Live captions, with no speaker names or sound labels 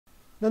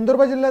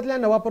नंदुरबार जिल्ह्यातल्या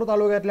नवापूर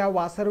तालुक्यातल्या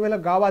वासरवेल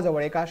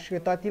गावाजवळ एका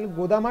शेतातील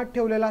गोदामात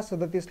ठेवलेला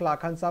 37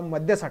 लाखांचा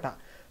मद्यसाठा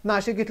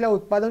नाशिक इथल्या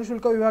उत्पादन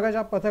शुल्क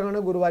विभागाच्या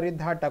पथकानं गुरुवारी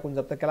धाड टाकून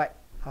जप्त केलाय।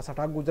 हा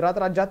साठा गुजरात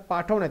राज्यात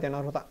पाठवण्यात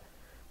येणार होता।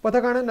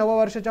 पथकानं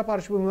नववर्षाच्या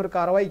पार्श्वभूमीवर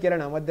कारवाई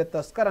केल्यानं मद्य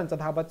तस्करांचा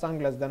धाबा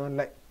चांगलाच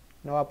दणाणलाय।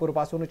 नवापूर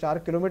पासून 4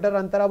 किलोमीटर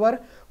अंतरावर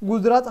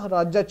गुजरात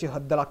राज्याची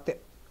हद्द लागते।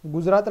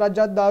 गुजरात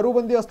राज्यात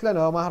दारूबंदी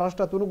असल्यानं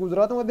महाराष्ट्रातून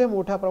गुजरातमध्ये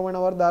मोठ्या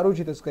प्रमाणावर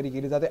दारूची तस्करी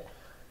केली जाते।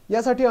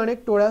 यासाठी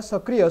अनेक टोळ्या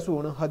सक्रिय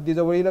असून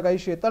हद्दीजवळील काही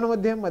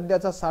शेतांमध्ये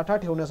मद्याचा साठा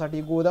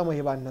ठेवण्यासाठी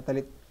गोदामही बांधण्यात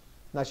आले।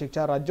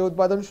 नाशिकच्या राज्य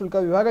उत्पादन शुल्क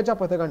विभागाच्या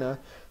पथकानं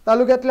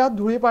तालुक्यातल्या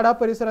धुळीपाडा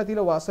परिसरातील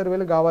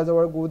वासरवेल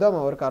गावाजवळ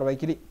गोदामावर कारवाई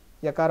केली।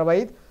 या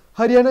कारवाईत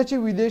हरियाणाची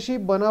विदेशी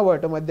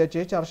बनावट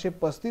मद्याचे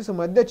 435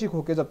 मद्याची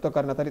खोके जप्त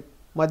करण्यात आले।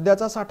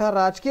 मद्याचा साठा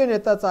राजकीय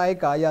नेत्याचा आहे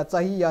का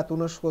याचाही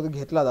यातून शोध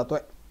घेतला जातोय।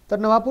 तर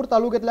नवापूर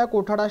तालुक्यातल्या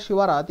कोठाडा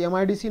शिवारात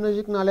MIDC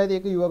नजीक नाल्यात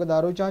एक युवक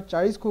दारूच्या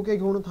 40 खोके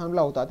घेऊन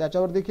थांबला होता।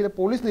 त्याच्यावर देखील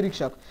पोलीस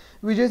निरीक्षक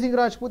विजयसिंग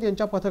राजपूत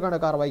यांच्या पथकाने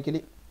कारवाई केली।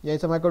 या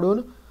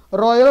इसमाकडून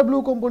रॉयल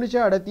ब्लू कंपनीचे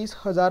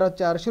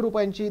 38,400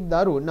 रुपयांची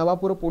दारू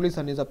नवापूर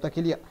पोलिसांनी जप्त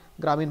केली आहे।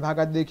 ग्रामीण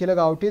भागात देखील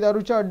गावठी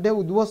दारूचे अड्डे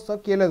उद्ध्वस्त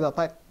केले जात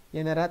आहेत।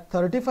 येणाऱ्या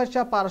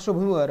 31च्या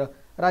पार्श्वभूमीवर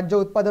राज्य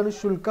उत्पादन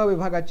शुल्क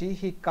विभागाची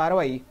ही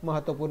कारवाई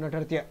महत्त्वपूर्ण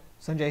ठरते।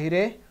 संजय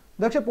हिरे,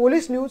 दक्ष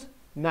पोलीस न्यूज,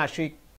 नाशिक।